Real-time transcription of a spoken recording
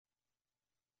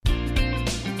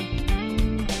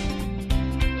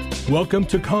Welcome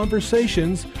to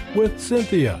Conversations with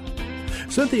Cynthia.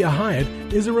 Cynthia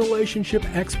Hiett is a relationship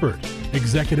expert,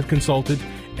 executive consultant,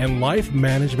 and life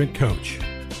management coach.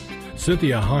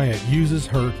 Cynthia Hiett uses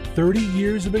her 30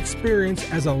 years of experience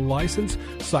as a licensed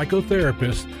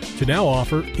psychotherapist to now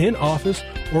offer in-office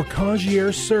or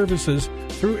concierge services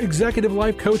through executive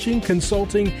life coaching,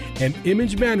 consulting, and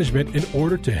image management in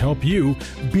order to help you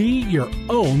be your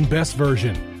own best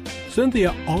version.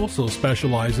 Cynthia also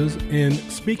specializes in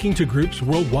speaking to groups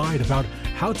worldwide about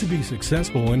how to be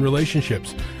successful in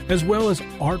relationships, as well as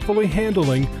artfully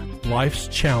handling life's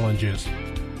challenges.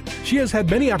 She has had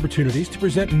many opportunities to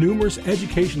present numerous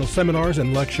educational seminars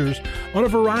and lectures on a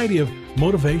variety of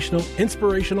motivational,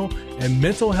 inspirational, and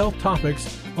mental health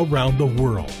topics around the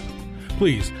world.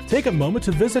 Please take a moment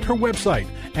to visit her website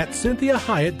at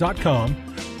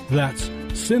CynthiaHiett.com. That's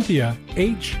Cynthia,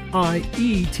 Hiett.com.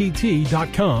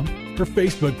 Her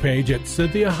Facebook page at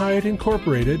Cynthia Hiett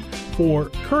Incorporated for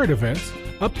current events,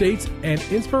 updates, and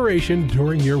inspiration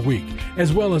during your week,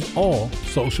 as well as all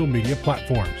social media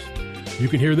platforms. You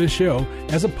can hear this show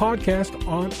as a podcast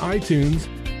on iTunes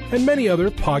and many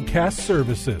other podcast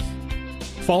services.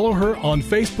 Follow her on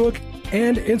Facebook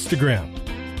and Instagram.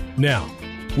 Now,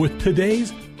 with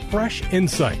today's fresh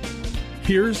insight,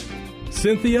 here's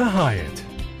Cynthia Hiett.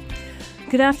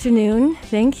 Good afternoon.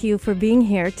 Thank you for being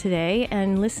here today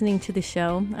and listening to the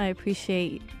show. I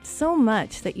appreciate so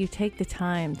much that you take the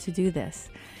time to do this.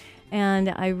 And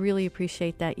I really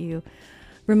appreciate that you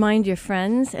remind your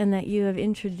friends and that you have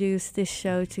introduced this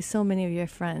show to so many of your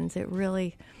friends. It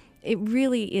really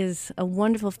is a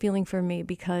wonderful feeling for me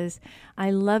because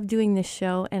I love doing this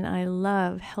show and I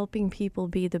love helping people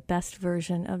be the best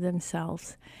version of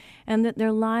themselves and that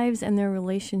their lives and their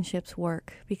relationships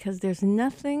work, because there's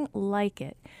nothing like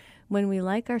it when we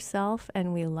like ourselves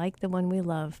and we like the one we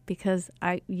love. Because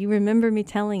you remember me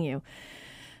telling you,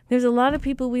 there's a lot of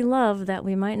people we love that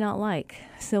we might not like.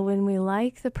 So when we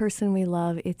like the person we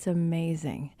love, it's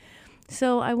amazing.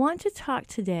 So I want to talk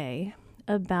today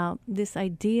about this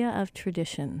idea of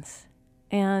traditions.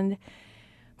 And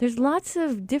there's lots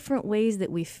of different ways that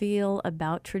we feel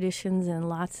about traditions and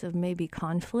lots of maybe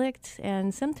conflict.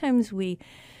 And sometimes we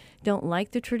don't like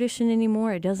the tradition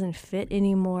anymore. It doesn't fit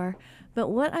anymore. But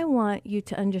what I want you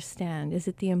to understand is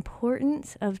that the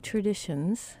importance of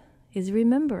traditions is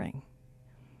remembering.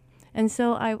 And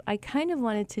so I kind of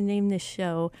wanted to name this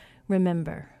show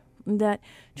Remember. That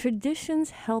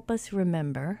traditions help us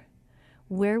remember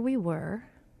where we were,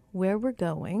 where we're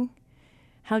going,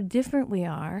 how different we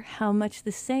are, how much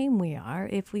the same we are,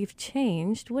 if we've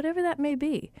changed, whatever that may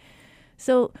be.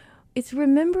 So it's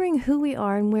remembering who we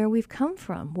are and where we've come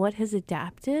from, what has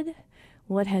adapted,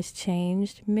 what has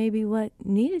changed, maybe what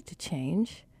needed to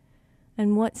change,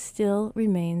 and what still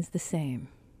remains the same.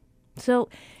 So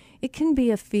it can be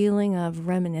a feeling of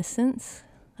reminiscence,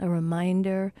 a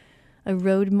reminder, a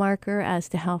road marker as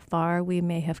to how far we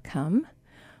may have come,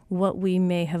 what we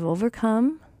may have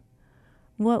overcome,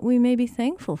 what we may be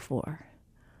thankful for,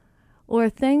 or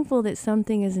thankful that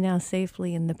something is now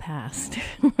safely in the past,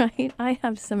 right? I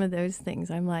have some of those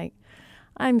things.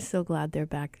 I'm so glad they're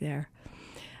back there.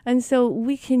 And so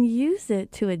we can use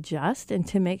it to adjust and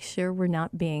to make sure we're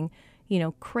not being,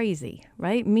 crazy,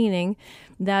 right? Meaning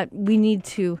that we need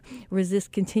to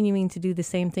resist continuing to do the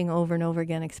same thing over and over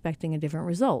again, expecting a different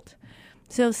result.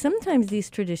 So sometimes these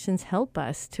traditions help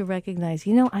us to recognize,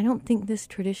 I don't think this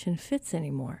tradition fits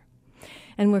anymore.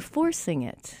 And we're forcing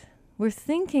it. We're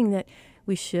thinking that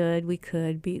we should, we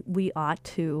could, we ought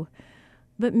to.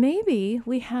 But maybe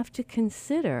we have to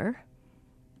consider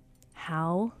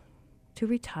how to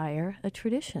retire a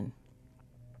tradition.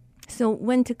 So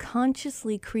when to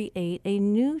consciously create a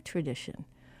new tradition.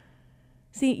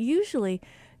 See, usually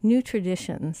new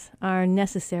traditions are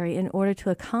necessary in order to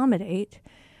accommodate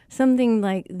something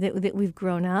like that we've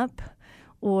grown up,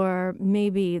 or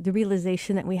maybe the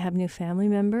realization that we have new family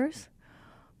members.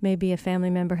 Maybe a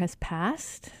family member has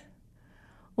passed,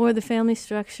 or the family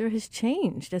structure has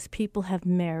changed as people have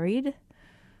married,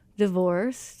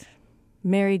 divorced,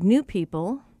 married new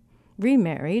people,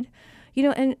 remarried,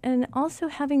 and also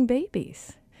having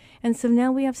babies. And so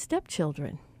now we have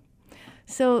stepchildren.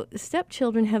 So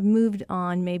stepchildren have moved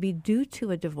on maybe due to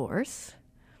a divorce,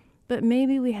 but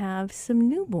maybe we have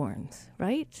some newborns,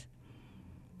 right?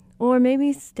 Or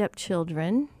maybe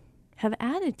stepchildren have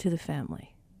added to the family.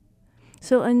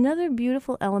 So another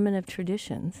beautiful element of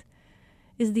traditions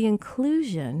is the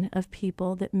inclusion of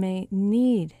people that may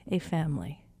need a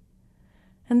family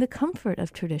and the comfort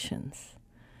of traditions.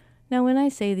 Now, when I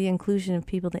say the inclusion of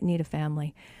people that need a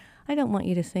family, I don't want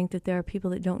you to think that there are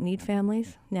people that don't need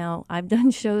families. Now, I've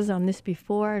done shows on this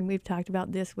before, and we've talked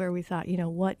about this where we thought,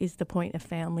 what is the point of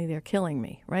family? They're killing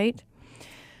me, right?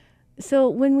 So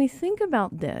when we think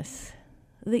about this,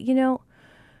 that,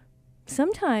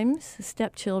 sometimes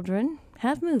stepchildren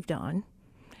have moved on,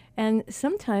 and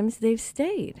sometimes they've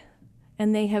stayed,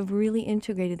 and they have really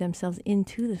integrated themselves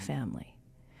into the family.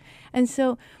 And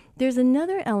so there's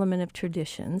another element of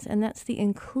traditions, and that's the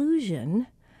inclusion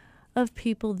of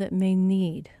people that may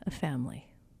need a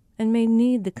family and may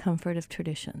need the comfort of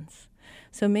traditions.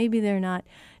 So maybe they're not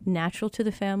natural to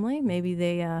the family. Maybe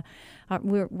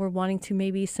we're wanting to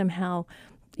maybe somehow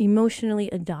emotionally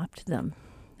adopt them.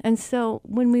 And so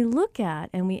when we look at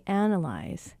and we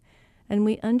analyze and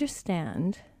we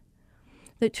understand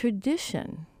that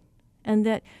tradition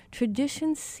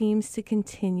seems to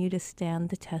continue to stand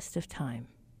the test of time.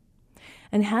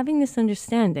 And having this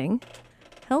understanding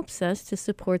helps us to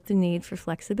support the need for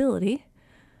flexibility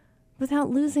without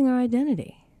losing our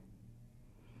identity.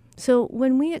 So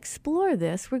when we explore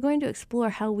this, we're going to explore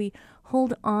how we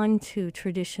hold on to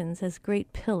traditions as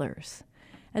great pillars,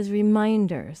 as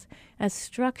reminders, as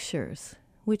structures,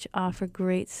 which offer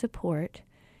great support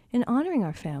in honoring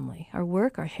our family, our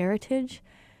work, our heritage,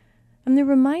 and the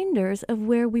reminders of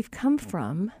where we've come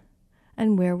from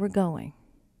and where we're going.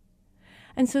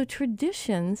 And so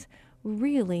traditions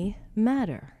really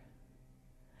matter.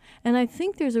 And I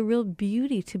think there's a real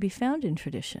beauty to be found in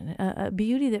tradition, a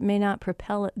beauty that may not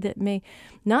propel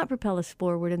us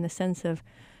forward in the sense of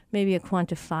maybe a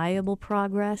quantifiable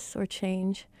progress or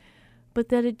change, but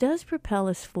that it does propel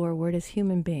us forward as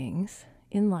human beings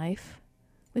in life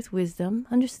with wisdom,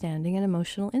 understanding, and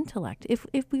emotional intellect,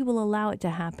 if we will allow it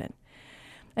to happen.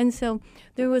 And so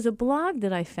there was a blog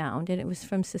that I found, and it was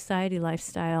from Society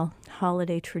Lifestyle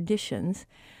Holiday Traditions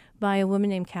by a woman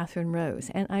named Catherine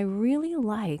Rose. And I really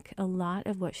like a lot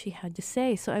of what she had to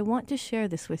say, so I want to share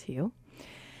this with you.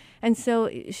 And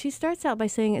so she starts out by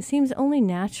saying, it seems only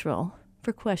natural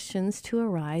for questions to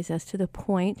arise as to the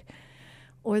point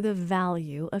or the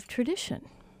value of tradition.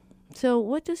 So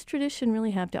what does tradition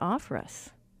really have to offer us?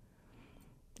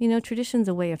 Tradition's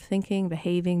a way of thinking,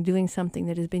 behaving, doing something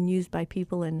that has been used by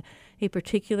people in a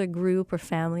particular group or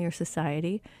family or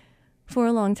society for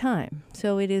a long time.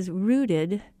 So it is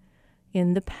rooted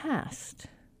in the past.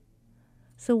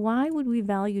 So why would we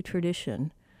value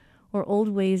tradition or old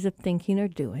ways of thinking or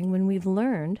doing when we've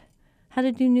learned how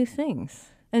to do new things,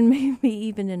 and maybe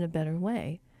even in a better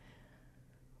way?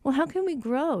 Well, how can we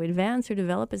grow, advance, or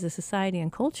develop as a society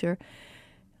and culture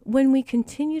when we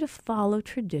continue to follow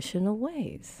traditional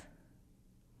ways?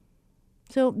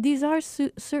 So these are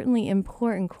certainly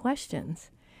important questions.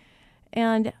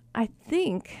 And I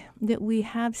think that we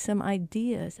have some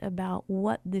ideas about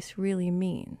what this really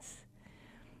means.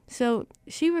 So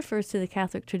she refers to the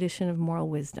Catholic tradition of moral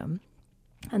wisdom.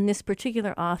 And this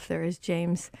particular author is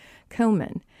James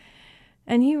Coman.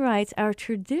 And he writes, "Our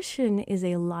tradition is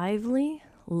a lively,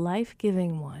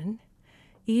 life-giving one,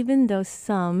 even though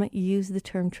some use the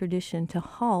term tradition to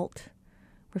halt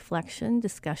reflection,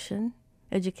 discussion,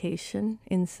 education,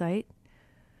 insight,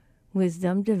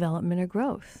 wisdom, development, or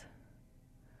growth."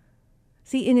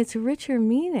 See, in its richer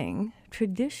meaning,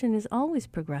 tradition is always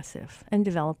progressive and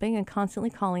developing and constantly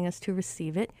calling us to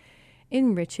receive it,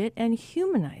 enrich it, and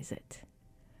humanize it.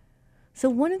 So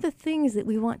one of the things that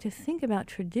we want to think about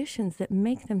traditions that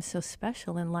make them so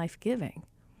special and life-giving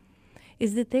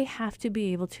is that they have to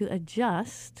be able to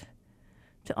adjust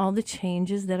to all the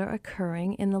changes that are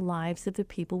occurring in the lives of the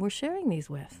people we're sharing these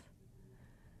with.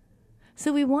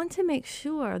 So we want to make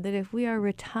sure that if we are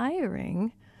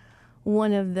retiring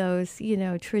one of those,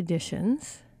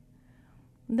 traditions,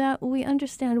 that we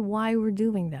understand why we're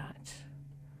doing that.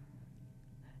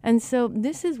 And so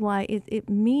this is why it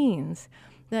means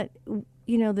that,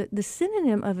 the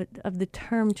synonym of the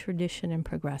term tradition and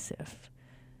progressive,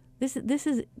 this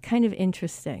is kind of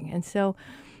interesting. And so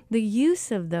the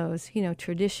use of those,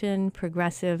 tradition,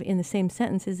 progressive in the same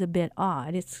sentence is a bit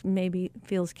odd. It's maybe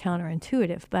feels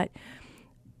counterintuitive, but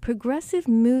progressive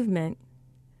movement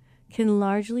can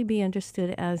largely be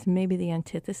understood as maybe the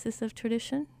antithesis of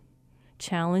tradition,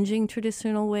 challenging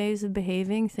traditional ways of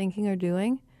behaving, thinking, or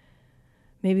doing,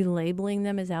 maybe labeling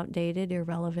them as outdated,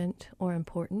 irrelevant, or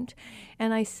important.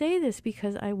 And I say this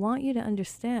because I want you to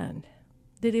understand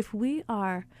that if we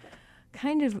are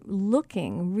kind of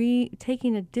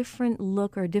taking a different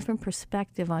look or a different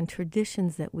perspective on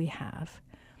traditions that we have,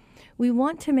 we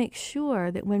want to make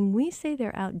sure that when we say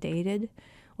they're outdated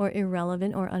or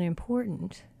irrelevant or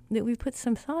unimportant, that we put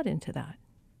some thought into that.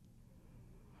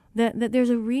 That there's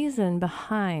a reason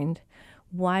behind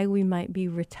why we might be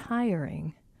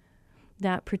retiring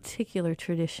that particular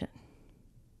tradition.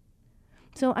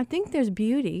 So I think there's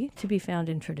beauty to be found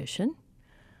in tradition.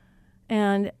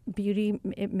 And beauty,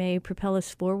 it may propel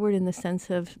us forward in the sense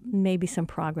of maybe some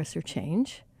progress or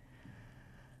change.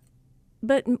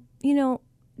 But,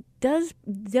 do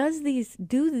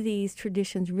these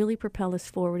traditions really propel us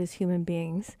forward as human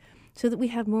beings so that we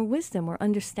have more wisdom or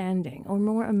understanding or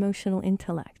more emotional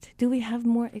intellect? Do we have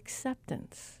more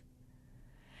acceptance?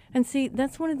 And see,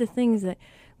 that's one of the things that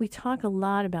we talk a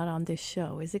lot about on this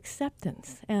show is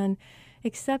acceptance and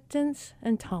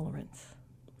tolerance.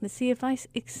 But see, if I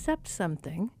accept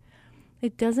something,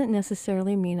 it doesn't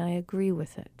necessarily mean I agree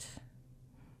with it.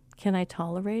 Can I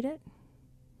tolerate it?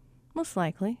 Most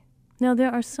likely. Now,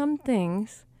 there are some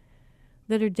things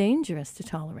that are dangerous to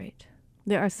tolerate.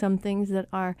 There are some things that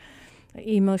are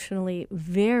emotionally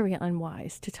very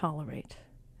unwise to tolerate.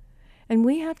 And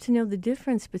we have to know the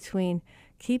difference between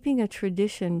keeping a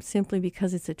tradition simply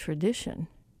because it's a tradition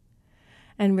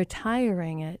and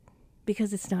retiring it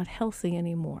because it's not healthy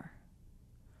anymore.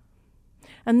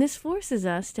 And this forces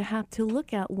us to have to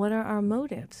look at what are our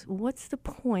motives. What's the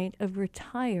point of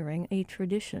retiring a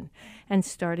tradition and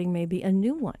starting maybe a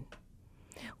new one?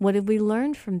 What have we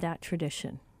learned from that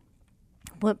tradition?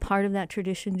 What part of that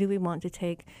tradition do we want to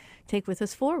take with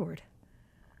us forward?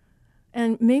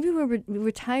 And maybe we're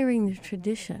retiring the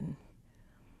tradition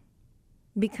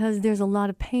because there's a lot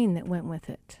of pain that went with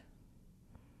it.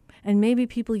 And maybe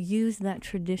people use that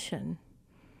tradition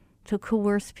to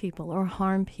coerce people or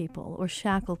harm people or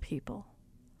shackle people.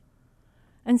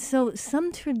 And so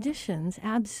some traditions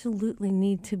absolutely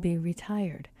need to be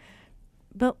retired.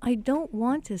 But I don't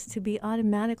want us to be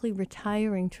automatically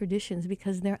retiring traditions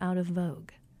because they're out of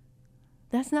vogue.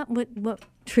 That's not what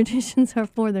traditions are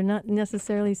for. They're not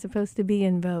necessarily supposed to be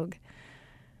in vogue.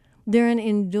 They're an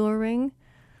enduring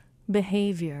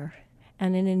behavior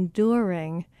and an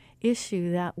enduring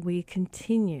issue that we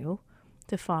continue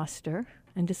to foster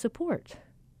and to support.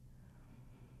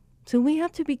 So we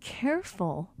have to be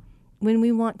careful when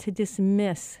we want to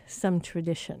dismiss some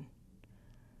tradition.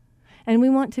 And we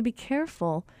want to be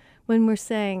careful when we're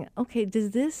saying, okay,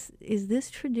 is this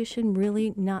tradition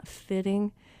really not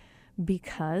fitting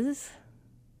because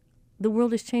the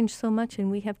world has changed so much and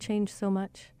we have changed so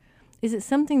much? Is it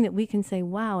something that we can say,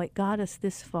 wow, it got us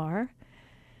this far,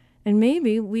 and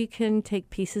maybe we can take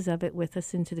pieces of it with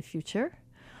us into the future?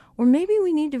 Or maybe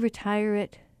we need to retire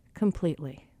it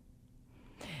completely.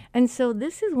 And so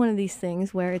this is one of these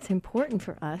things where it's important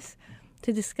for us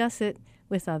to discuss it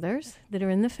with others that are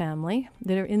in the family,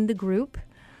 that are in the group.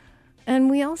 And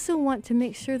we also want to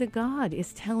make sure that God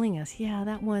is telling us, yeah,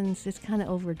 it's kind of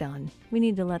overdone. We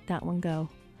need to let that one go.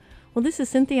 Well, this is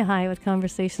Cynthia Hiett with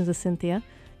Conversations with Cynthia.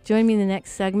 Join me in the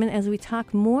next segment as we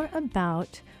talk more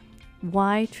about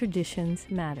why traditions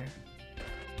matter.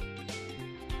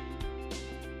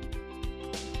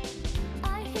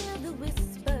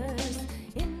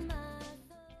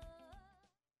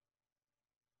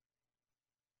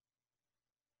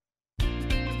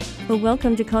 Well,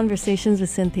 welcome to Conversations with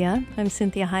Cynthia. I'm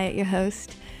Cynthia Hiett, your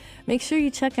host. Make sure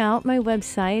you check out my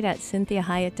website at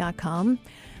cynthiahiett.com.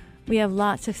 We have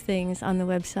lots of things on the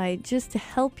website just to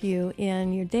help you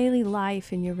in your daily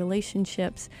life, in your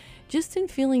relationships, just in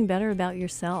feeling better about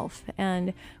yourself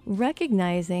and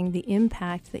recognizing the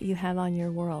impact that you have on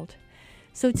your world.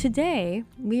 So today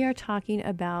we are talking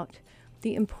about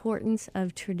the importance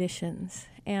of traditions.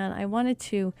 And I wanted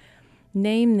to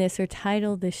name this or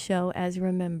title this show as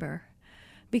Remember,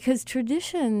 because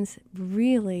traditions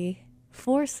really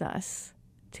force us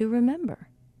to remember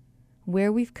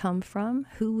where we've come from,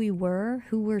 who we were,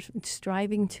 who we're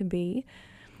striving to be,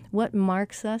 what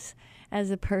marks us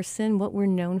as a person, what we're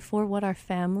known for, what our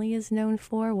family is known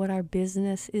for, what our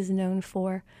business is known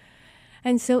for.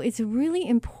 And so it's really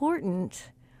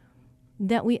important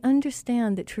that we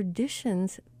understand that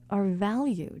traditions are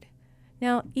valued.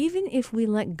 Now, even if we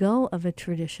let go of a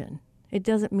tradition, it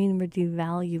doesn't mean we're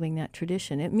devaluing that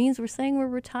tradition. It means we're saying we're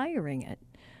retiring it.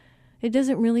 It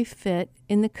doesn't really fit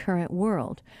in the current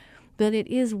world, but it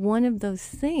is one of those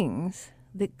things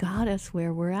that got us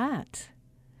where we're at.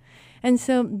 And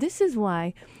so this is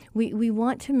why we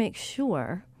want to make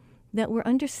sure that we're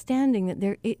understanding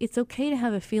that it's okay to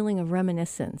have a feeling of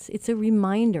reminiscence. It's a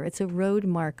reminder, it's a road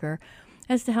marker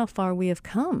as to how far we have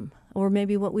come, or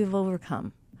maybe what we've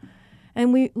overcome.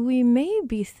 And we may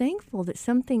be thankful that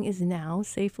something is now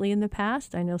safely in the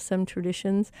past. I know some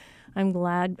traditions, I'm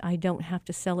glad I don't have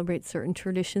to celebrate certain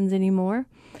traditions anymore.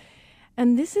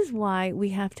 And this is why we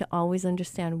have to always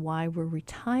understand why we're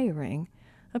retiring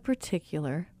a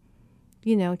particular,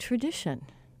 tradition.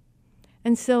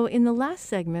 And so in the last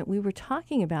segment, we were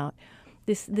talking about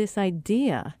this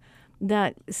idea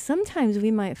that sometimes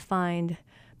we might find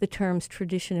the terms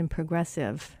tradition and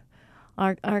progressive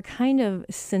are kind of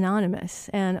synonymous,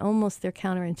 and almost they're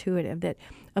counterintuitive, that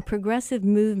a progressive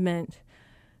movement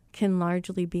can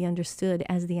largely be understood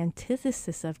as the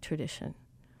antithesis of tradition.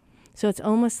 So it's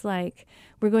almost like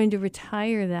we're going to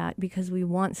retire that because we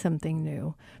want something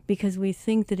new, because we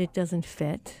think that it doesn't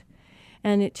fit,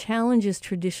 and it challenges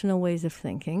traditional ways of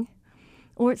thinking,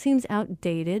 or it seems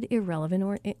outdated, irrelevant,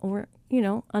 or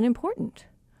unimportant.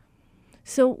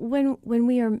 So when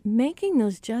we are making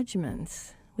those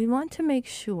judgments, we want to make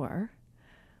sure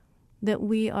that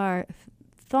we are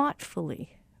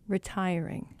thoughtfully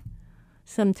retiring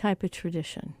some type of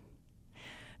tradition.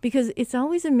 Because it's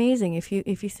always amazing if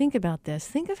you think about this.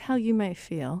 Think of how you might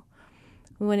feel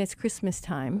when it's Christmas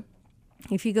time.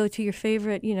 If you go to your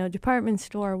favorite, department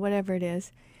store or whatever it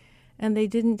is, and they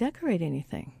didn't decorate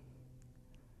anything.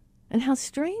 And how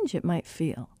strange it might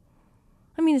feel.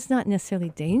 I mean, it's not necessarily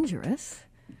dangerous,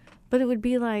 but it would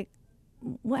be like,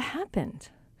 what happened?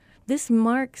 This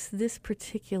marks this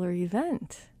particular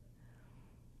event.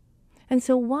 And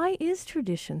so why is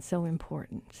tradition so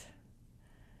important?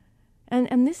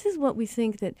 And this is what we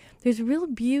think, that there's real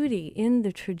beauty in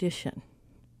the tradition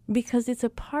because it's a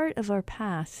part of our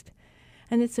past,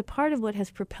 and it's a part of what has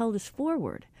propelled us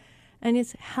forward, and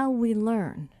it's how we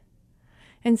learn.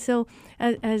 And so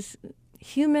as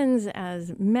humans,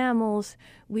 as mammals,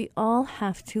 we all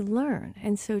have to learn.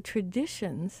 And so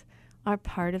traditions are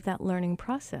part of that learning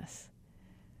process.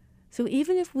 So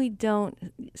even if we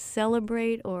don't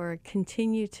celebrate or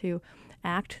continue to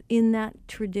act in that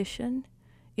tradition,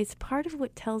 it's part of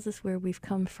what tells us where we've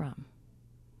come from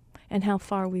and how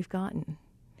far we've gotten.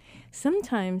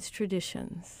 Sometimes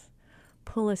traditions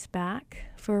pull us back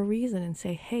for a reason and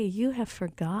say, hey, you have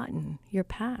forgotten your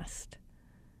past.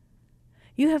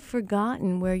 You have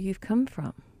forgotten where you've come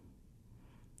from.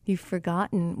 You've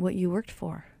forgotten what you worked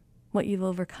for, what you've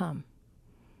overcome.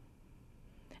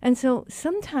 And so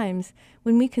sometimes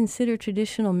when we consider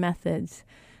traditional methods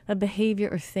of behavior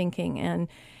or thinking and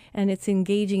it's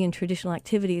engaging in traditional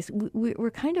activities,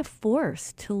 we're kind of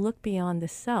forced to look beyond the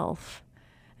self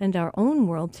and our own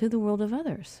world to the world of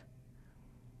others,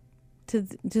 to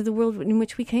the world in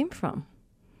which we came from,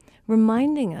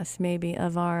 reminding us maybe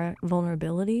of our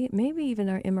vulnerability, maybe even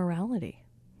our immorality.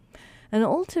 And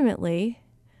ultimately,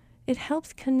 it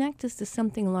helps connect us to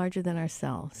something larger than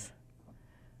ourselves.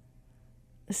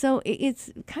 So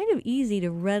it's kind of easy to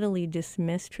readily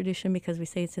dismiss tradition because we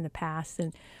say it's in the past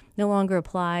and no longer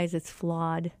applies, it's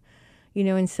flawed.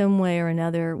 In some way or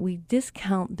another, we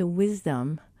discount the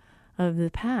wisdom of the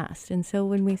past. And so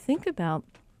when we think about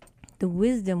the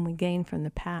wisdom we gain from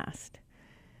the past,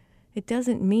 it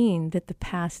doesn't mean that the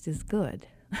past is good.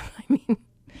 I mean,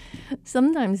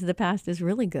 sometimes the past is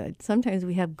really good. Sometimes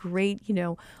we have great,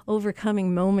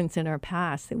 overcoming moments in our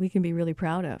past that we can be really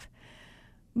proud of.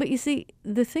 But you see,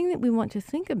 the thing that we want to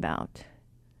think about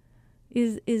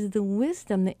is the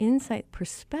wisdom, the insight,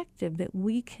 perspective that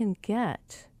we can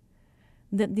get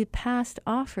that the past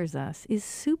offers us is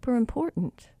super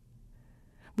important.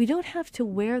 We don't have to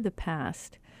wear the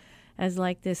past as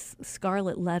like this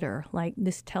scarlet letter, like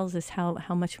this tells us how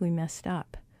much we messed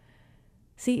up.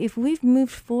 See, if we've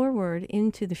moved forward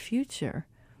into the future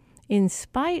in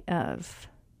spite of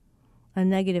a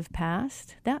negative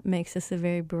past, that makes us a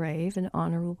very brave and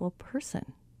honorable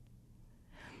person.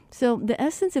 So the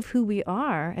essence of who we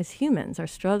are as humans, our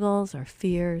struggles, our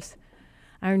fears,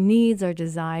 our needs, our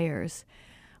desires,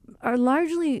 are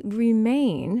largely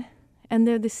remain, and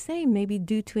they're the same maybe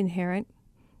due to inherent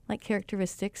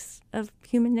characteristics of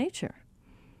human nature.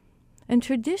 And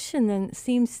tradition then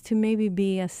seems to maybe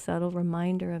be a subtle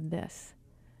reminder of this.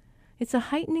 It's a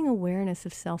heightening awareness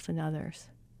of self and others.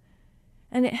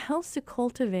 And it helps to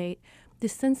cultivate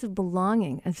this sense of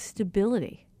belonging, of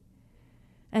stability,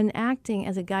 and acting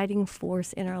as a guiding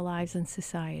force in our lives and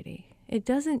society. It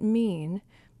doesn't mean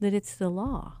that it's the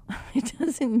law. It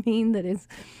doesn't mean that it's,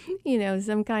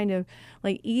 some kind of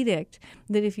edict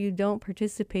that if you don't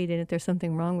participate in it, there's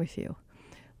something wrong with you.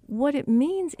 What it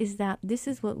means is that this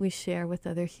is what we share with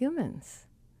other humans.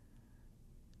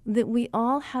 That we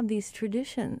all have these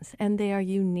traditions, and they are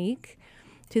unique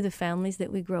to the families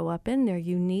that we grow up in. They're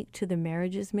unique to the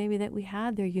marriages maybe that we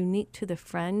had. They're unique to the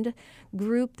friend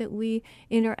group that we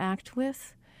interact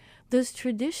with. Those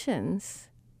traditions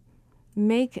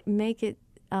make it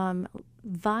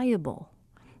viable.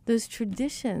 Those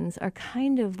traditions are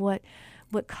kind of what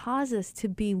cause us to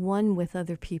be one with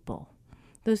other people.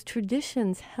 Those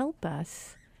traditions help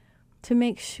us to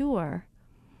make sure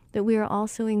that we are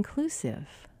also inclusive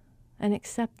and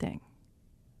accepting.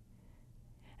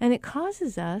 And it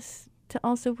causes us to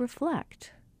also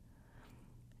reflect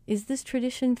Is this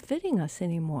tradition fitting us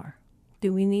anymore?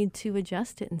 Do we need to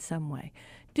adjust it in some way?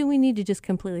 Do we need to just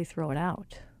completely throw it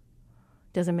out?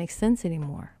 Doesn't make sense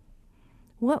anymore.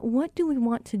 What do we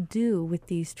want to do with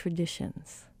these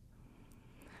traditions?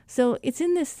 So it's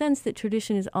in this sense that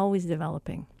tradition is always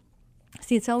developing.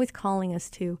 See, it's always calling us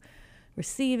to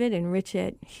receive it, enrich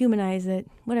it, humanize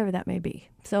it, whatever that may be.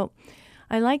 So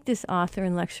I like this author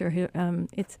and lecturer.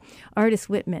 It's Ardis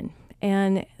Whitman.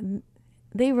 And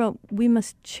they wrote, "We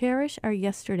must cherish our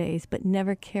yesterdays, but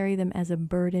never carry them as a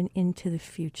burden into the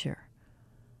future."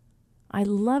 I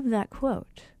love that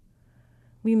quote.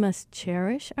 We must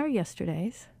cherish our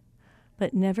yesterdays,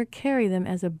 but never carry them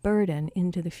as a burden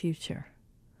into the future.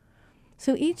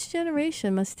 So each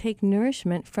generation must take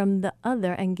nourishment from the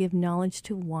other and give knowledge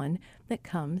to one that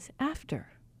comes after.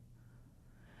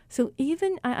 So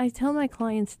even, I tell my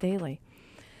clients daily,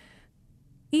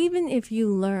 even if you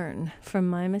learn from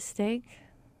my mistake,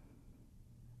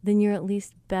 then you're at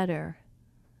least better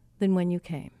than when you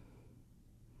came.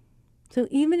 So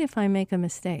even if I make a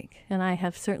mistake, and I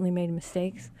have certainly made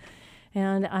mistakes,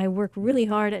 and I work really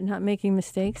hard at not making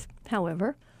mistakes,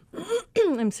 however,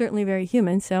 I'm certainly very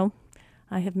human, so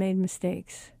I have made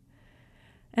mistakes.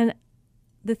 And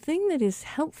the thing that is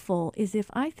helpful is if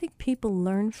I think people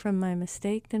learn from my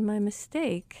mistake, then my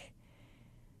mistake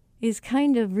is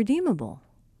kind of redeemable.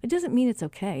 It doesn't mean it's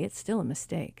okay. It's still a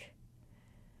mistake.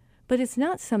 But it's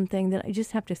not something that I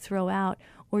just have to throw out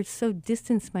or so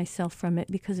distance myself from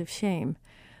it because of shame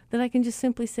that I can just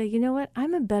simply say, you know what,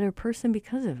 I'm a better person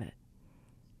because of it.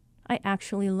 I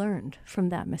actually learned from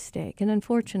that mistake. And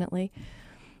unfortunately,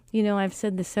 you know, I've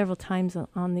said this several times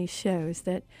on these shows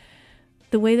that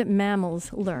the way that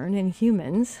mammals learn and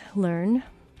humans learn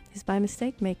is by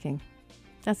mistake making.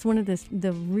 That's one of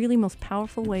the really most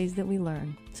powerful ways that we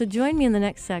learn. So join me in the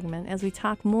next segment as we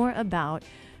talk more about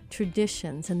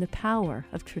traditions and the power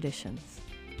of traditions.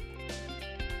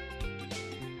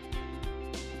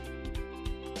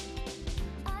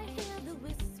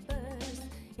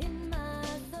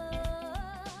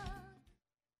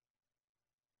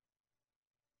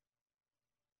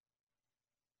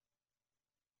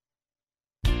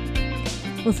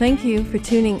 Well, thank you for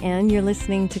tuning in. You're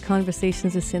listening to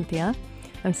Conversations with Cynthia.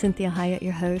 I'm Cynthia Hiett,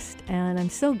 your host, and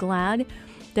I'm so glad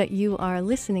that you are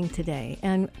listening today.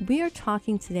 And we are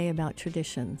talking today about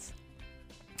traditions.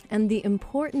 And the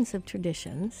importance of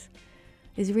traditions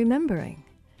is remembering.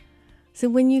 So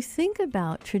when you think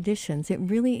about traditions, it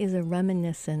really is a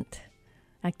reminiscent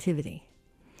activity.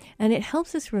 And it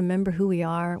helps us remember who we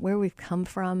are, where we've come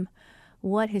from,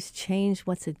 what has changed,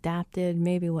 what's adapted,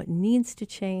 maybe what needs to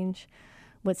change,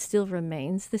 what still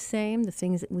remains the same, the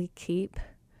things that we keep.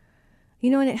 You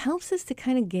know, and it helps us to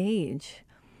kind of gauge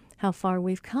how far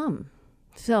we've come.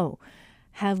 So,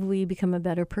 have we become a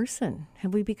better person?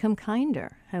 Have we become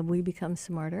kinder? Have we become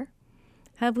smarter?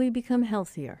 Have we become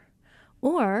healthier?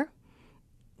 Or,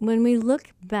 when we look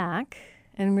back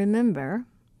and remember,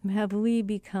 have we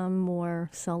become more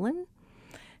sullen?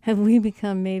 Have we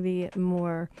become maybe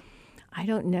more,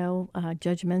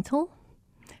 judgmental?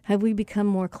 Have we become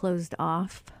more closed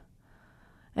off?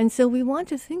 And so we want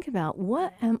to think about,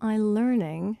 what am I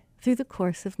learning through the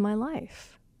course of my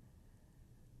life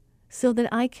so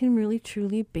that I can really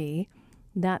truly be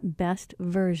that best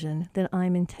version that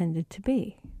I'm intended to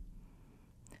be?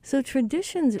 So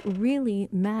traditions really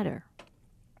matter.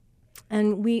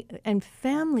 And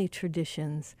family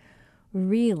traditions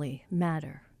really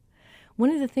matter. One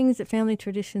of the things that family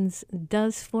traditions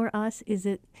does for us is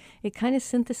it kind of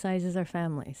synthesizes our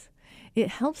families. It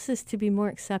helps us to be more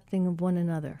accepting of one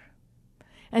another.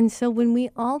 And so when we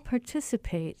all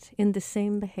participate in the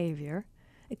same behavior,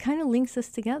 it kind of links us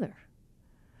together.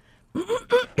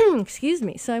 Excuse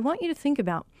me. So I want you to think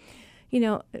about,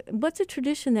 what's a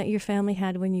tradition that your family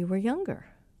had when you were younger?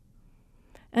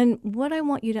 And what I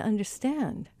want you to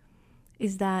understand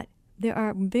is that there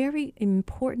are very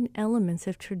important elements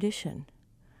of tradition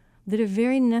that are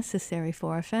very necessary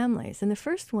for our families. And the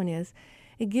first one is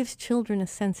it gives children a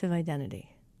sense of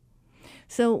identity.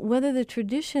 So whether the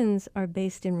traditions are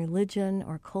based in religion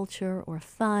or culture or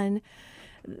fun,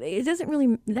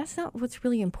 that's not what's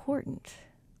really important.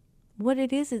 What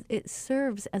it is it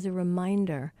serves as a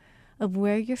reminder of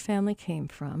where your family came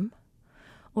from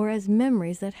or as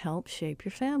memories that help shape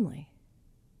your family.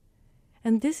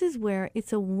 And this is where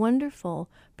it's a wonderful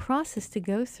process to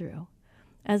go through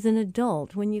as an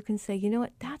adult when you can say, you know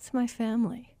what, that's my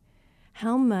family.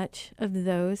 How much of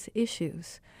those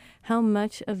issues, how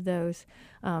much of those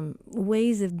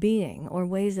ways of being or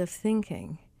ways of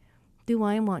thinking do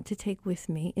I want to take with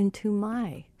me into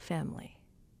my family?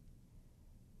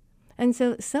 And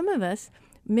so some of us,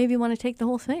 maybe want to take the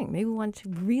whole thing. Maybe we want to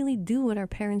really do what our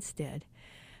parents did.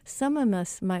 Some of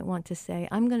us might want to say,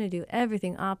 I'm going to do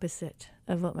everything opposite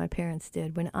of what my parents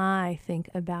did when I think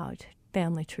about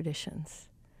family traditions.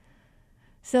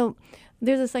 So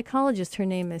there's a psychologist, her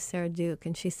name is Sarah Duke,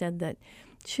 and she said that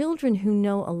children who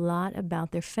know a lot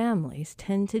about their families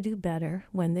tend to do better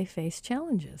when they face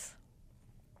challenges.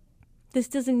 This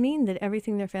doesn't mean that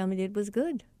everything their family did was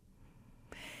good.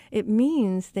 It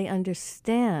means they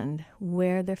understand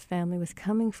where their family was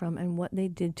coming from and what they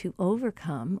did to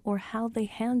overcome or how they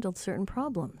handled certain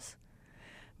problems.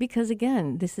 Because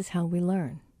again, this is how we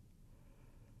learn.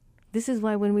 This is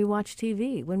why when we watch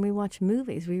TV, when we watch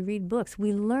movies, we read books,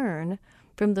 we learn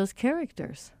from those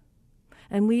characters.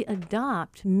 And we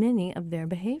adopt many of their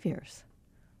behaviors.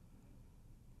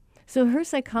 So her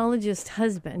psychologist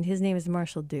husband, his name is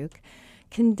Marshall Duke,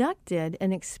 conducted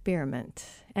an experiment,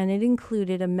 and it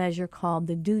included a measure called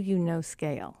the Do You Know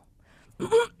scale.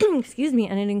 Excuse me,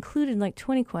 and it included like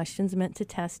 20 questions meant to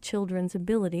test children's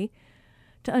ability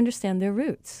to understand their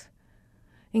roots,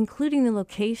 including the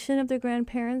location of their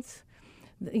grandparents,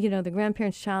 the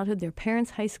grandparents' childhood, their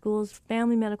parents' high schools,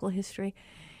 family medical history.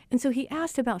 And so he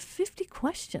asked about 50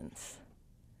 questions.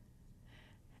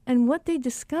 And what they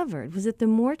discovered was that the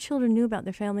more children knew about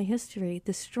their family history,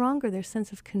 the stronger their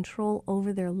sense of control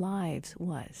over their lives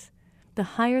was. The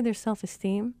higher their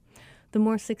self-esteem, the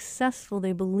more successful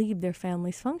they believed their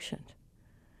families functioned.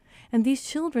 And these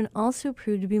children also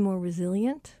proved to be more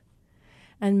resilient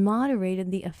and moderated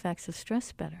the effects of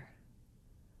stress better.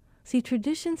 See,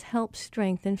 traditions help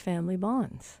strengthen family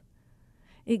bonds.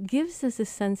 It gives us a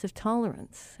sense of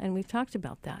tolerance, and we've talked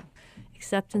about that,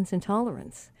 acceptance and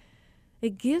tolerance.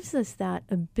 It gives us that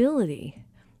ability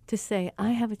to say,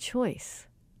 I have a choice.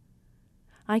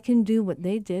 I can do what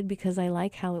they did because I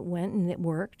like how it went and it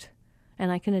worked,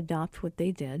 and I can adopt what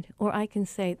they did, or I can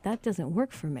say, that doesn't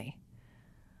work for me.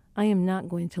 I am not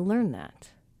going to learn that.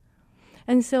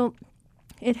 And so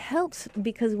it helps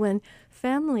because when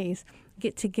families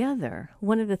get together,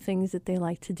 one of the things that they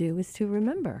like to do is to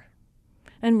remember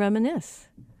and reminisce.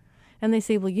 And they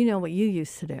say, well, you know what you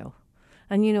used to do,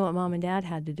 and you know what mom and dad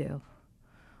had to do,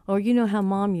 or you know how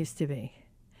mom used to be.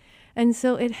 And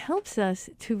so it helps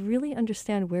us to really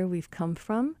understand where we've come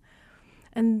from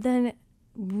and then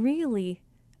really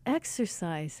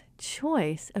exercise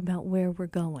choice about where we're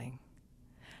going.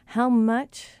 How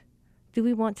much do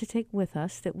we want to take with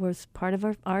us that was part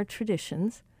of our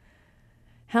traditions?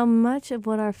 How much of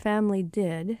what our family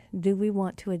did do we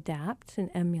want to adapt and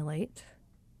emulate?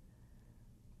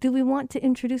 Do we want to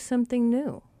introduce something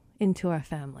new into our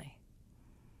family?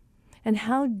 And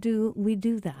how do we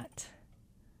do that?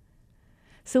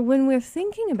 So when we're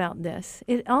thinking about this,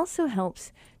 it also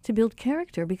helps to build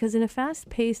character because in a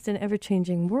fast-paced and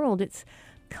ever-changing world, it's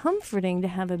comforting to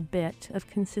have a bit of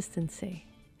consistency.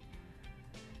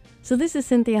 So this is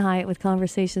Cynthia Hiett with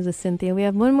Conversations with Cynthia. We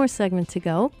have one more segment to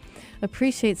go.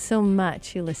 Appreciate so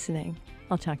much you listening.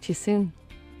 I'll talk to you soon.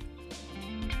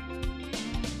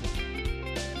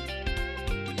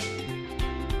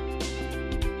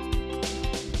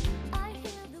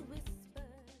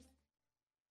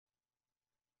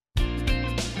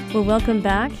 Well, welcome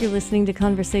back. You're listening to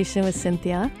Conversation with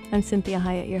Cynthia. I'm Cynthia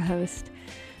Hiett, your host.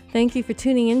 Thank you for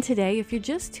tuning in today. If you're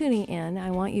just tuning in,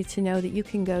 I want you to know that you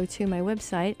can go to my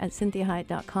website at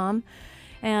cynthiahiett.com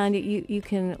and you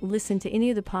can listen to any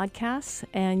of the podcasts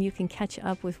and you can catch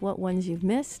up with what ones you've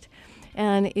missed.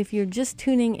 And if you're just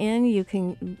tuning in, you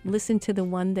can listen to the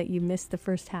one that you missed the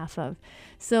first half of.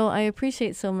 So I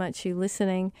appreciate so much you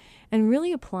listening and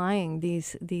really applying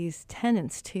these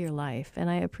tenets to your life. And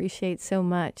I appreciate so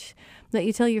much that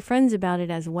you tell your friends about it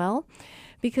as well,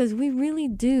 because we really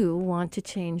do want to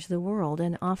change the world.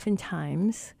 And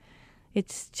oftentimes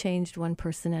it's changed one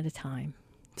person at a time.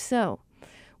 So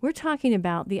we're talking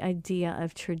about the idea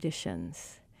of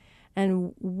traditions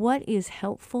and what is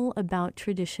helpful about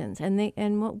traditions.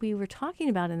 And what we were talking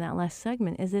about in that last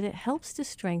segment is that it helps to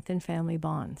strengthen family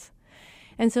bonds.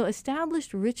 And so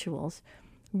established rituals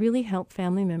really help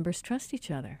family members trust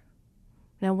each other.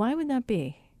 Now, why would that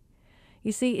be?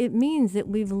 You see, it means that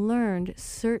we've learned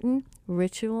certain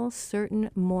rituals, certain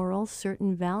morals,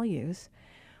 certain values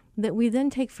that we then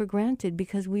take for granted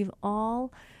because we've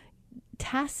all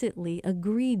tacitly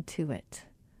agreed to it.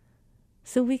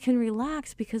 So we can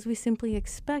relax because we simply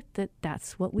expect that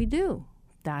that's what we do.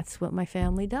 That's what my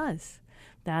family does.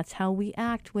 That's how we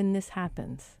act when this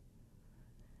happens.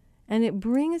 And it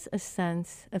brings a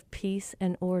sense of peace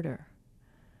and order.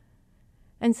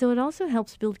 And so it also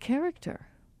helps build character.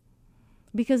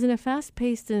 Because in a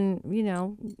fast-paced and,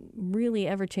 really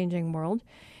ever-changing world,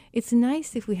 it's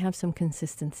nice if we have some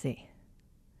consistency.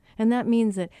 And that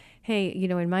means that, hey,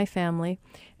 in my family,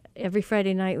 every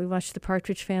Friday night we watch The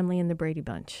Partridge Family and The Brady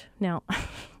Bunch. Now,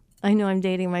 I know I'm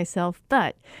dating myself,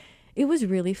 but it was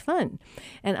really fun.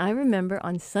 And I remember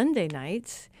on Sunday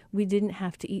nights, we didn't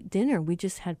have to eat dinner. We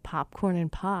just had popcorn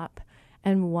and pop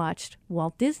and watched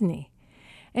Walt Disney.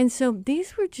 And so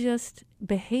these were just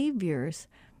behaviors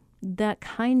that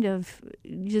kind of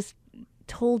just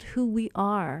told who we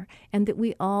are and that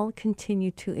we all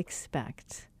continue to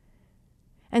expect.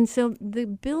 And so the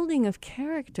building of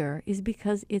character is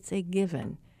because it's a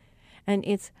given, and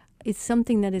it's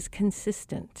something that is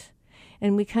consistent,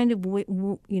 and we kind of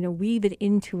weave it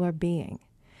into our being.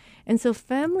 And so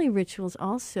family rituals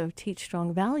also teach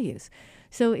strong values.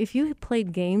 So if you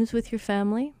played games with your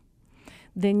family,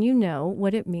 then you know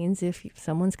what it means if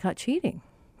someone's caught cheating,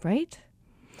 right?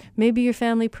 Maybe your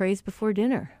family prays before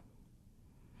dinner,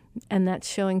 and that's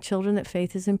showing children that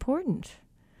faith is important.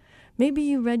 Maybe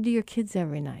you read to your kids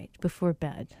every night before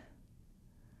bed,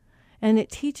 and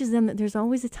it teaches them that there's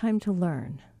always a time to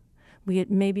learn.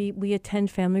 Maybe we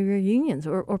attend family reunions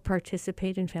or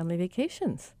participate in family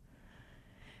vacations.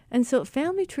 And so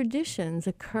family traditions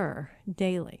occur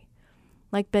daily,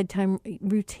 like bedtime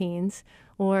routines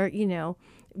or,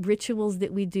 rituals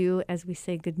that we do as we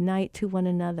say goodnight to one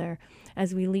another,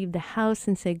 as we leave the house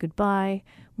and say goodbye,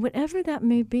 whatever that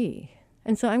may be.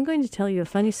 And so I'm going to tell you a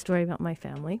funny story about my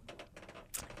family.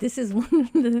 This is one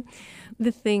of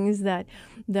the things that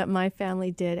my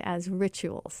family did as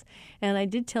rituals. And I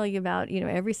did tell you about,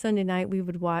 every Sunday night we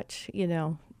would watch,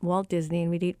 Walt Disney,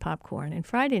 and we'd eat popcorn. And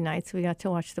Friday nights we got to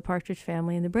watch The Partridge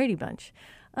Family and The Brady Bunch.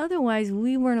 Otherwise,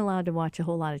 we weren't allowed to watch a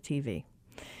whole lot of TV.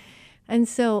 And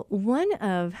so one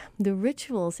of the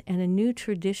rituals and a new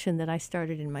tradition that I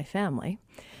started in my family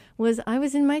was I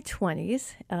was in my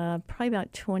 20s, probably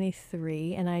about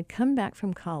 23, and I'd come back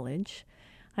from college.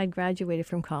 I'd graduated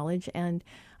from college, and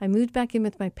I moved back in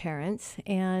with my parents,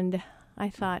 and I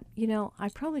thought, I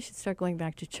probably should start going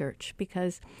back to church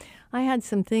because I had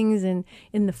some things in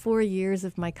the 4 years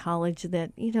of my college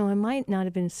that, I might not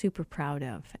have been super proud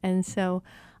of. And so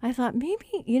I thought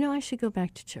maybe, I should go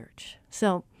back to church.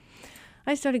 So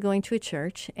I started going to a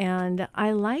church, and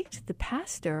I liked the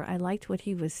pastor. I liked what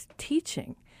he was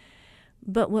teaching.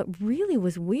 But what really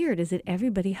was weird is that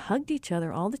everybody hugged each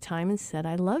other all the time and said,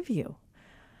 "I love you."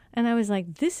 And I was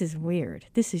like, this is weird.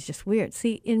 This is just weird.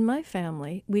 See, in my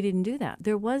family, we didn't do that.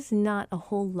 There was not a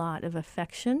whole lot of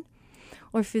affection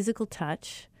or physical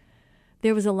touch.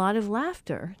 There was a lot of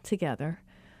laughter together,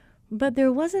 but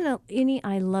there wasn't any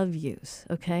I love yous,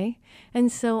 okay?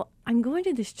 And so I'm going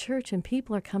to this church, and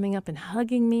people are coming up and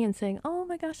hugging me and saying, "Oh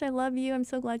my gosh, I love you. I'm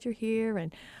so glad you're here."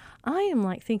 And I am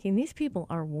like thinking, these people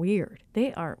are weird.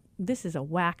 This is a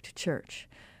whacked church.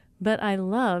 But I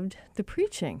loved the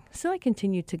preaching, so I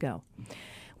continued to go.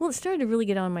 Well, it started to really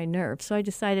get on my nerves, so I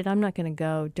decided I'm not going to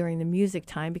go during the music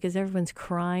time because everyone's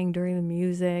crying during the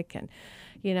music and,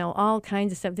 all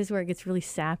kinds of stuff. This is where it gets really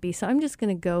sappy, so I'm just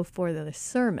going to go for the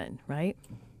sermon, right?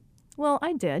 Well,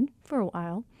 I did for a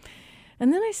while.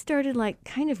 And then I started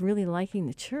kind of really liking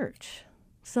the church.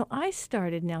 So I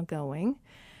started now going,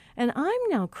 and I'm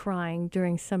now crying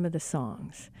during some of the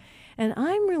songs. And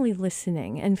I'm really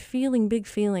listening and feeling big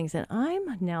feelings, and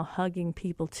I'm now hugging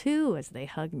people too as they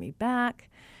hug me back.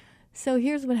 So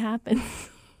here's what happens.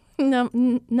 Now,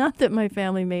 not that my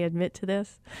family may admit to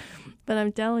this, but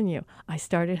I'm telling you, I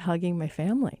started hugging my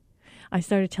family. I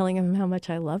started telling them how much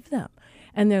I love them.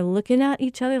 And they're looking at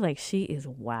each other like, she is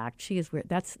whacked. She is weird.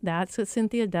 That's what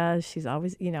Cynthia does. She's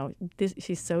always,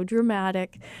 she's so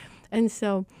dramatic. And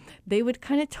so they would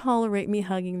kind of tolerate me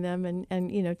hugging them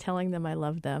and telling them I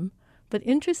love them. But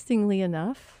interestingly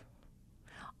enough,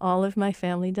 all of my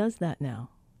family does that now.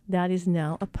 That is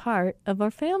now a part of our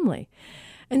family.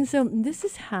 And so this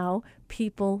is how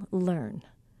people learn.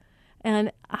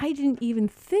 And I didn't even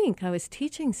think I was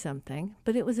teaching something,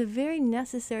 but it was a very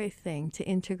necessary thing to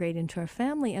integrate into our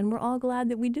family, and we're all glad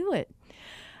that we do it.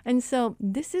 And so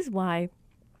this is why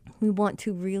we want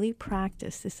to really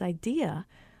practice this idea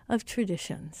of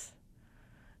traditions.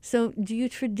 So do you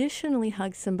traditionally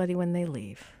hug somebody when they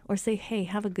leave, or say, "Hey,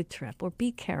 have a good trip," or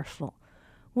 "Be careful,"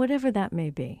 whatever that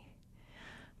may be?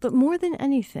 But more than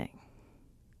anything,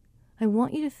 I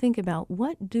want you to think about,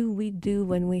 what do we do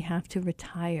when we have to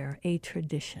retire a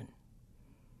tradition?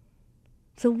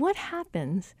 So what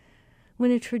happens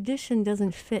when a tradition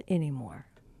doesn't fit anymore?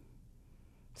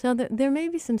 So there may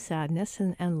be some sadness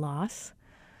and loss,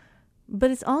 but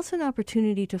it's also an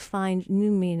opportunity to find new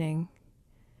meaning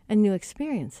and new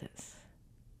experiences.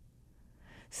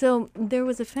 So there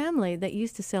was a family that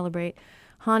used to celebrate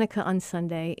Hanukkah on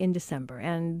Sunday in December,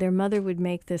 and their mother would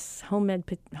make this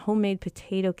homemade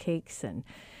potato cakes and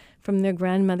from their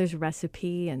grandmother's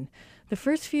recipe. And the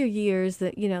first few years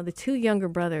that, the two younger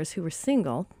brothers who were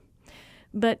single,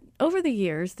 but over the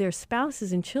years, their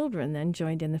spouses and children then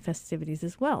joined in the festivities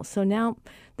as well. So now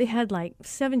they had like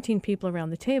 17 people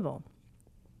around the table.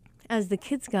 As the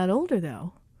kids got older,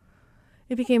 though,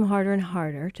 it became harder and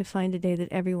harder to find a day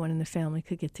that everyone in the family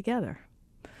could get together.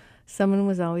 Someone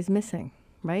was always missing,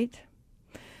 right?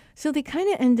 So they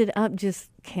kind of ended up just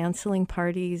canceling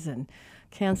parties and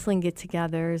canceling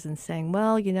get-togethers and saying,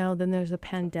 well, then there's a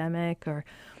pandemic, or,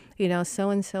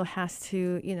 so-and-so has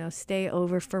to, stay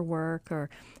over for work, or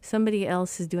somebody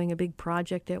else is doing a big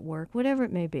project at work, whatever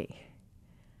it may be.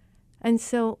 And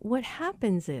so what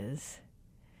happens is,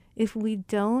 if we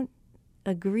don't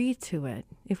agree to it,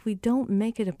 if we don't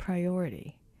make it a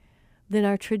priority, then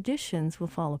our traditions will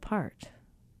fall apart.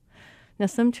 Now,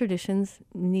 some traditions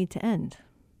need to end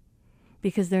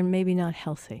because they're maybe not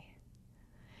healthy.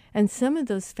 And some of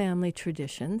those family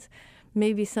traditions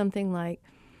may be something like,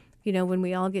 when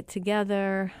we all get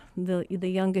together, the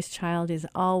youngest child is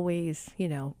always,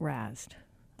 razzed,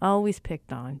 always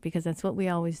picked on, because that's what we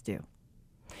always do.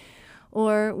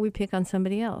 Or we pick on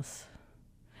somebody else.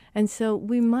 And so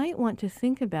we might want to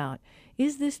think about,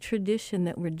 is this tradition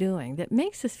that we're doing that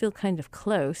makes us feel kind of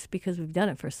close because we've done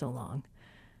it for so long,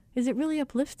 is it really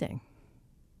uplifting?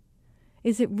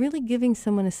 Is it really giving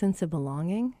someone a sense of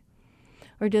belonging?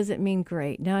 Or does it mean,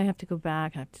 great, now I have to go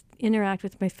back, I have to interact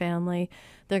with my family,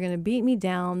 they're going to beat me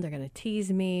down, they're going to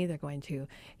tease me, they're going to,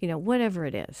 whatever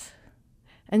it is.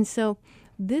 And so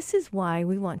this is why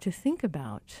we want to think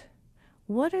about,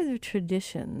 what are the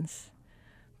traditions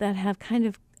that have kind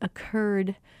of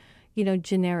occurred,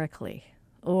 generically,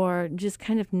 or just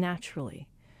kind of naturally.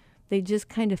 They just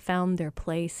kind of found their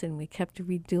place, and we kept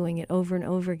redoing it over and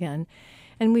over again.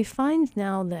 And we find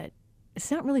now that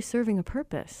it's not really serving a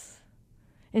purpose.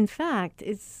 In fact,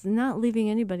 it's not leaving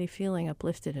anybody feeling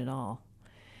uplifted at all.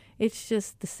 It's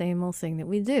just the same old thing that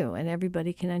we do, and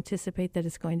everybody can anticipate that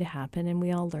it's going to happen, and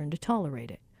we all learn to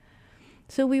tolerate it.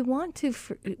 So we want to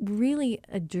really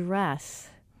address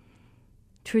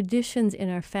traditions in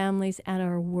our families and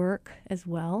our work as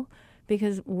well,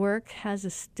 because work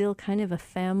has still kind of a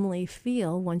family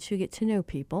feel once you get to know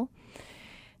people.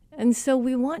 And so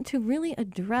we want to really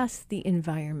address the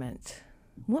environment.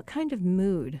 What kind of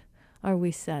mood are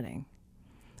we setting?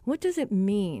 What does it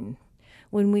mean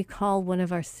when we call one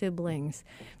of our siblings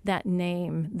that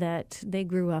name that they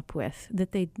grew up with,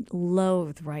 that they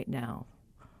loathe right now?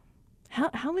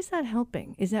 How is that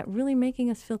helping? Is that really making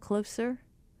us feel closer?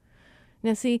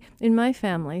 Now, see, in my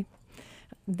family,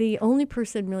 the only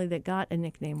person really that got a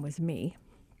nickname was me.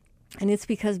 And it's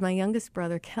because my youngest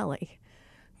brother, Kelly,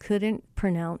 couldn't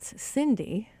pronounce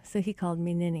Cindy, so he called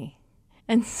me Ninny.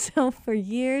 And so for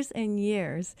years and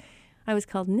years, I was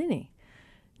called Ninny.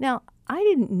 Now, I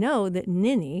didn't know that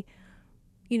Ninny,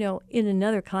 in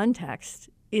another context,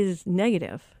 is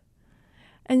negative.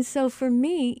 And so for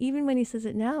me, even when he says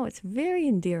it now, it's very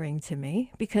endearing to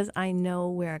me because I know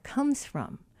where it comes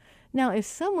from. Now, if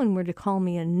someone were to call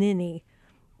me a ninny,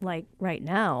 like right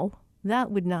now,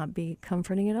 that would not be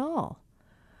comforting at all.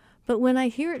 But when I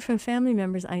hear it from family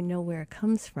members, I know where it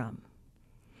comes from.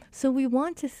 So we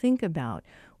want to think about,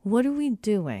 what are we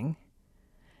doing?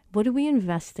 What are we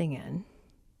investing in?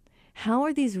 How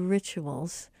are these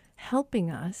rituals helping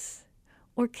us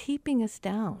or keeping us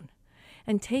down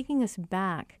and taking us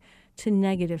back to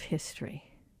negative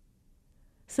history?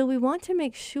 So we want to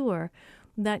make sure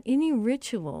that any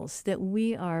rituals that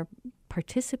we are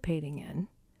participating in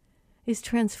is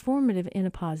transformative in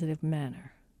a positive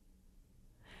manner.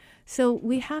 So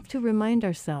we have to remind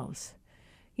ourselves,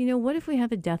 what if we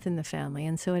have a death in the family?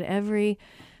 And so at every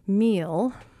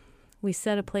meal, we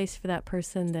set a place for that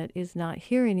person that is not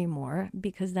here anymore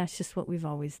because that's just what we've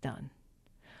always done.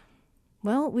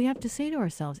 Well, we have to say to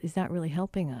ourselves, is that really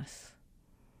helping us?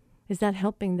 Is that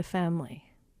helping the family?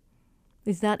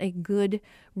 Is that a good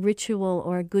ritual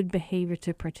or a good behavior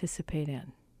to participate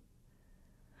in?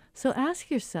 So ask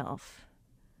yourself,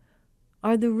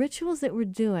 are the rituals that we're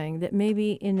doing that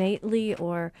maybe innately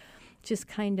or just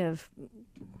kind of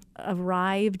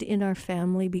arrived in our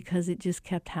family because it just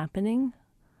kept happening,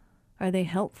 are they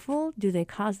helpful? Do they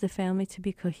cause the family to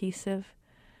be cohesive?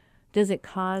 Does it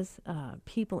cause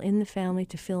people in the family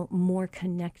to feel more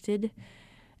connected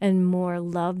and more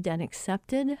loved and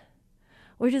accepted?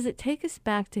 Or does it take us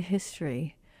back to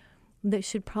history that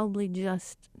should probably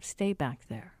just stay back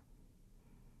there?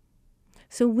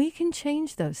 So we can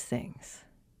change those things.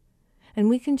 And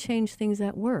we can change things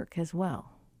at work as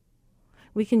well.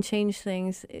 We can change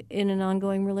things in an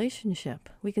ongoing relationship.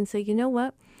 We can say, you know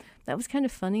what? That was kind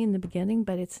of funny in the beginning,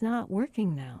 but it's not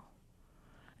working now.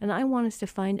 And I want us to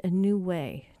find a new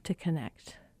way to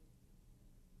connect.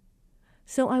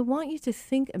 So I want you to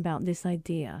think about this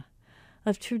idea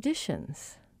of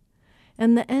traditions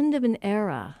and the end of an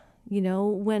era,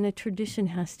 when a tradition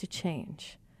has to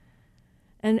change.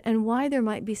 And why there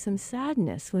might be some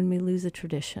sadness when we lose a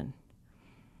tradition.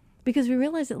 Because we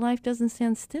realize that life doesn't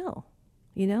stand still.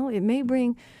 It may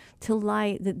bring to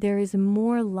light that there is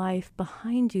more life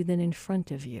behind you than in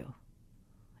front of you.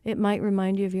 It might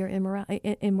remind you of your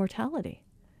immortality.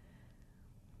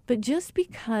 But just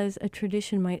because a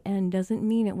tradition might end doesn't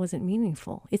mean it wasn't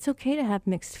meaningful. It's okay to have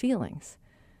mixed feelings.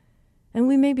 And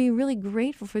we may be really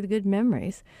grateful for the good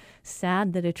memories,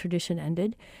 sad that a tradition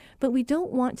ended, but we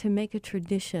don't want to make a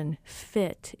tradition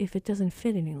fit if it doesn't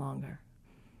fit any longer.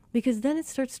 Because then it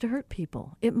starts to hurt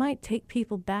people. It might take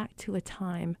people back to a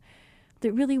time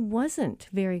that really wasn't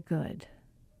very good.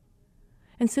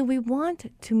 And so we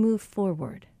want to move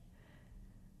forward.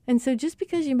 And so just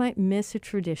because you might miss a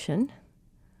tradition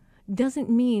doesn't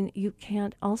mean you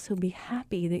can't also be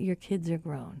happy that your kids are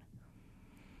grown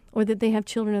or that they have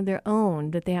children of their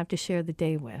own that they have to share the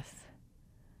day with.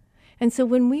 And so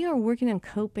when we are working on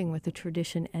coping with the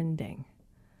tradition ending,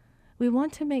 we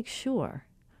want to make sure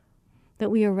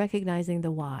that we are recognizing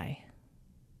the why.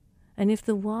 And if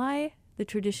the why the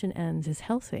tradition ends is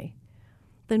healthy,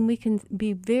 then we can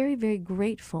be very, very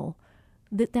grateful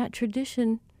that that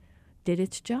tradition did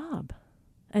its job,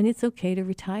 and it's okay to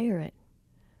retire it.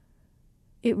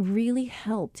 It really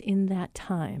helped in that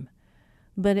time,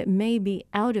 but it may be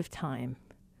out of time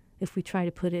if we try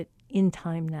to put it in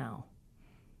time now.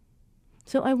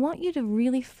 So I want you to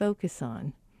really focus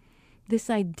on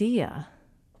this idea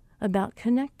about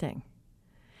connecting,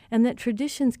 and that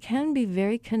traditions can be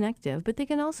very connective, but they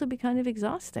can also be kind of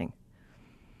exhausting.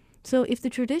 So if the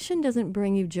tradition doesn't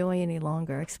bring you joy any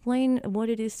longer, explain what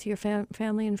it is to your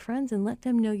family and friends and let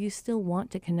them know you still want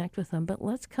to connect with them. But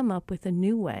let's come up with a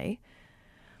new way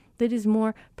that is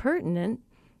more pertinent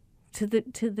to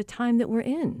the time that we're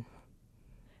in.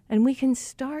 And we can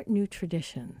start new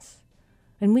traditions,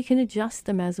 and we can adjust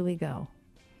them as we go.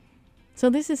 So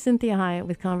this is Cynthia Hiett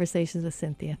with Conversations with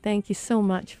Cynthia. Thank you so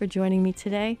much for joining me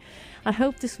today. I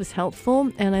hope this was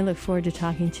helpful, and I look forward to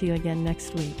talking to you again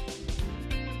next week.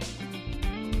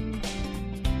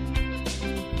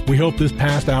 We hope this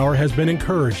past hour has been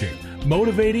encouraging,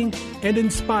 motivating, and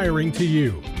inspiring to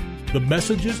you. The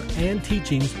messages and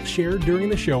teachings shared during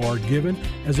the show are given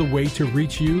as a way to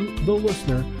reach you, the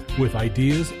listener, with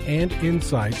ideas and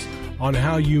insights on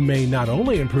how you may not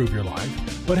only improve your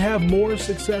life, but have more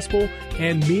successful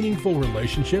and meaningful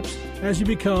relationships as you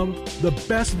become the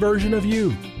best version of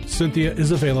you. Cynthia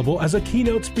is available as a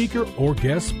keynote speaker or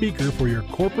guest speaker for your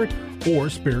corporate or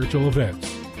spiritual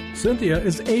events. Cynthia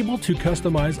is able to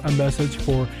customize a message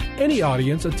for any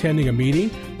audience attending a meeting,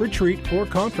 retreat, or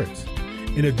conference.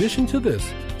 In addition to this,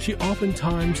 she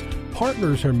oftentimes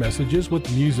partners her messages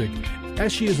with music,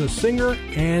 as she is a singer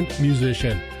and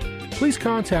musician. Please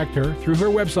contact her through her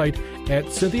website at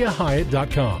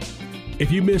CynthiaHiett.com.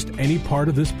 If you missed any part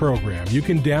of this program, you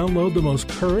can download the most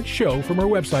current show from her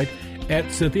website at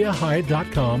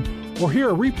CynthiaHiett.com or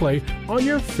hear a replay on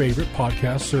your favorite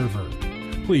podcast server.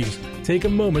 Please take a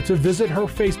moment to visit her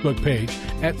Facebook page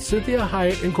at Cynthia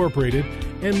Hiett Incorporated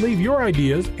and leave your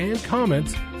ideas and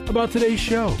comments about today's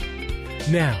show.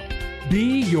 Now,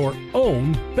 be your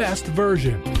own best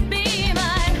version.